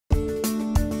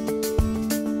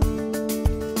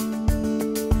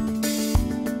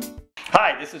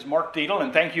Hi, this is Mark Dietel,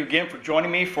 and thank you again for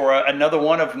joining me for another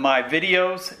one of my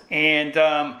videos. And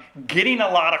getting a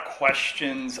lot of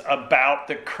questions about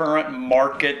the current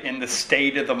market and the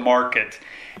state of the market.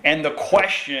 And the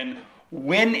question,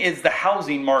 when is the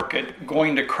housing market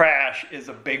going to crash, is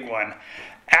a big one.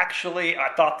 Actually,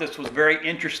 I thought this was very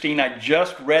interesting. I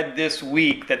just read this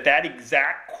week that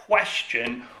exact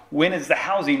question, when is the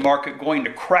housing market going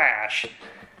to crash,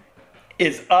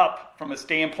 is up from a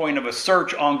standpoint of a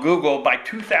search on Google by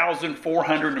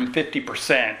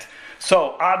 2,450%.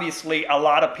 So obviously a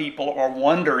lot of people are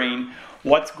wondering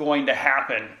what's going to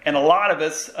happen. And a lot of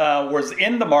us was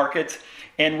in the market,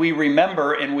 and we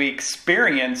remember and we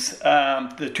experienced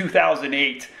the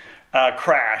 2008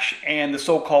 crash and the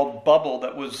so-called bubble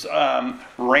that was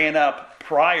ran up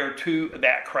prior to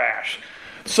that crash.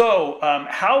 So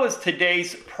how is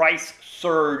today's price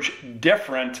surge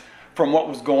different from what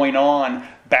was going on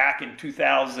back in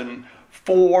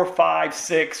 2004, 5,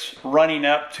 6, running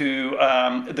up to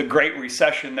the Great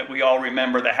Recession that we all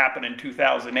remember that happened in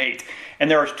 2008.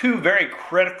 And there are two very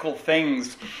critical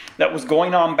things that was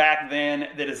going on back then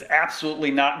that is absolutely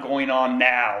not going on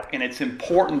now. And it's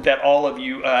important that all of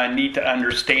you need to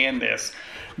understand this.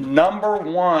 Number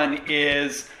one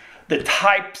is the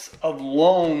types of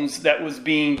loans that was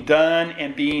being done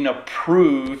and being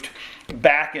approved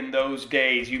back in those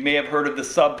days. You may have heard of the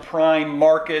subprime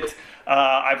market.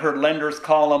 I've heard lenders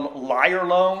call them liar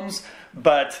loans,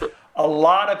 but a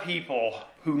lot of people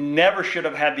who never should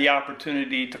have had the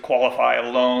opportunity to qualify a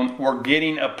loan were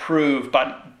getting approved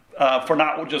for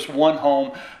not just one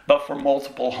home, but for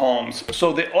multiple homes.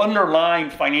 So the underlying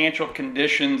financial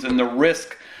conditions and the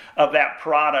risk of that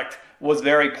product was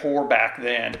very poor back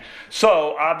then.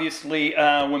 So obviously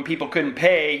when people couldn't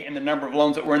pay and the number of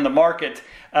loans that were in the market,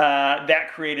 that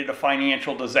created a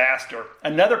financial disaster.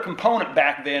 Another component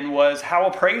back then was how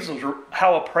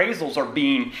appraisals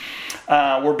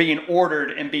were being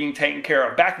ordered and being taken care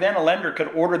of. Back then, a lender could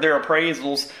order their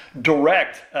appraisals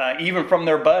direct, even from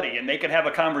their buddy, and they could have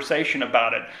a conversation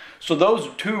about it. So those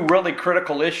two really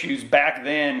critical issues back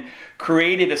then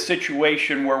created a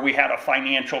situation where we had a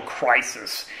financial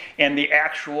crisis, and the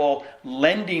actual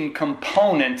lending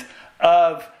component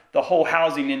of the whole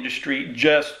housing industry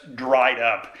just dried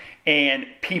up, and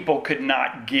people could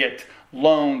not get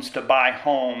loans to buy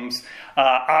homes.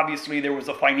 Obviously, there was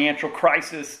a financial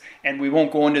crisis, and we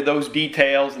won't go into those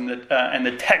details and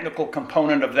the technical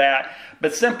component of that,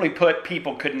 but simply put,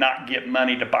 people could not get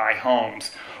money to buy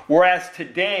homes. Whereas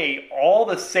today, all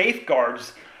the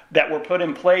safeguards that were put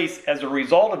in place as a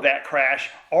result of that crash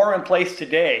are in place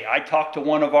today. I talked to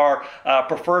one of our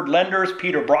preferred lenders,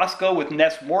 Peter Brosco with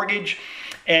Nest Mortgage,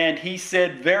 and he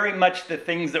said very much the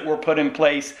things that were put in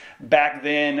place back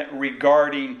then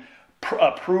regarding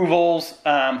approvals,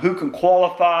 who can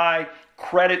qualify,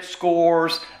 credit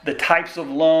scores, the types of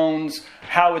loans,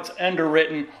 how it's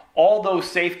underwritten. All those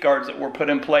safeguards that were put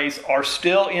in place are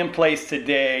still in place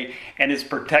today and is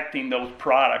protecting those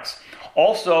products.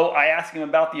 Also, I asked him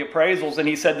about the appraisals, and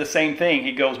he said the same thing.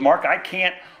 He goes, Mark, I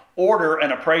can't order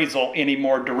an appraisal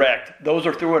anymore direct. Those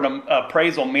are through an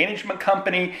appraisal management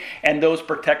company, and those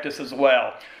protect us as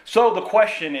well. So the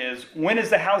question is, when is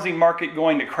the housing market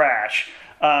going to crash?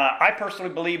 I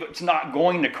personally believe it's not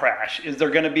going to crash. Is there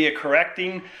going to be a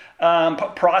correcting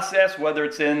process, whether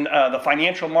it's in the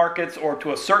financial markets or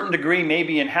to a certain degree,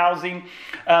 maybe in housing?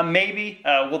 Maybe.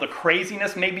 Will the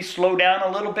craziness maybe slow down a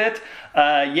little bit?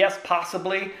 Yes,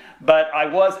 possibly. But I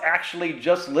was actually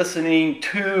just listening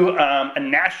to a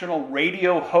national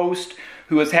radio host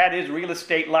who has had his real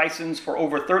estate license for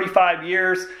over 35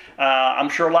 years. I'm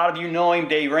sure a lot of you know him,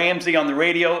 Dave Ramsey, on the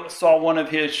radio. Saw one of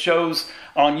his shows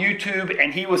on YouTube,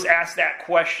 and he was asked that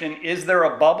question, is there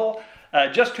a bubble?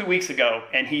 Just 2 weeks ago,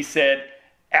 and he said,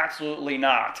 absolutely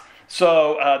not.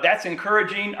 So that's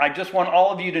encouraging. I just want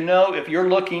all of you to know, if you're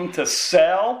looking to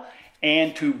sell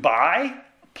and to buy,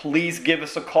 please give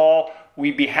us a call.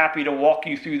 We'd be happy to walk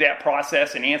you through that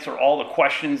process and answer all the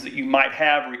questions that you might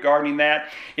have regarding that.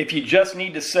 If you just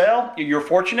need to sell, you're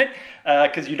fortunate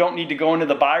because you don't need to go into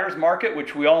the buyer's market,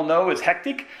 which we all know is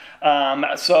hectic.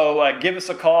 So give us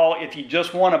a call. If you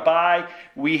just want to buy,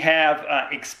 we have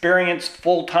experienced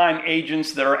full-time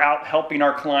agents that are out helping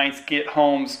our clients get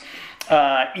homes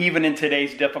even in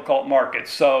today's difficult market.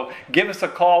 So give us a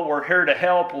call. We're here to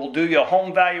help. We'll do you a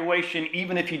home valuation,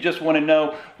 even if you just want to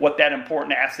know what that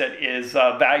important asset is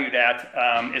valued at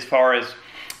as far as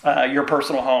your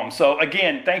personal home. So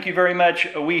again, thank you very much.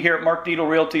 We here at Mark Dietel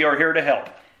Realty are here to help.